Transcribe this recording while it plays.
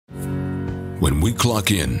When we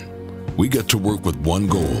clock in, we get to work with one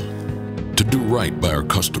goal: to do right by our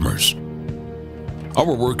customers.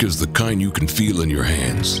 Our work is the kind you can feel in your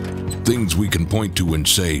hands, things we can point to and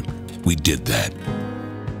say, "We did that."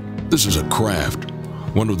 This is a craft,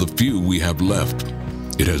 one of the few we have left.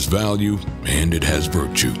 It has value and it has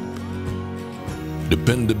virtue.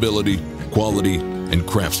 Dependability, quality, and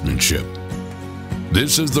craftsmanship.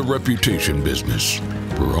 This is the reputation business.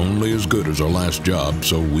 We're only as good as our last job,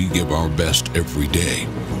 so we give our best every day.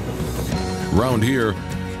 Around here,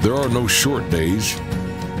 there are no short days.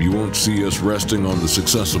 You won't see us resting on the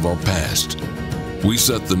success of our past. We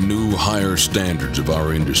set the new, higher standards of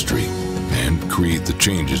our industry and create the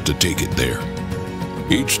changes to take it there.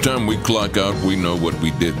 Each time we clock out, we know what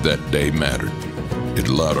we did that day mattered. It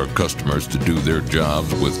allowed our customers to do their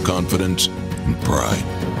jobs with confidence and pride.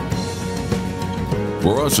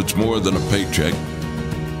 For us, it's more than a paycheck.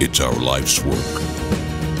 It's our life's work.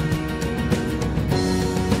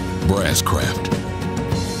 BrassCraft.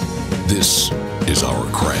 This is our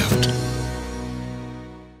craft.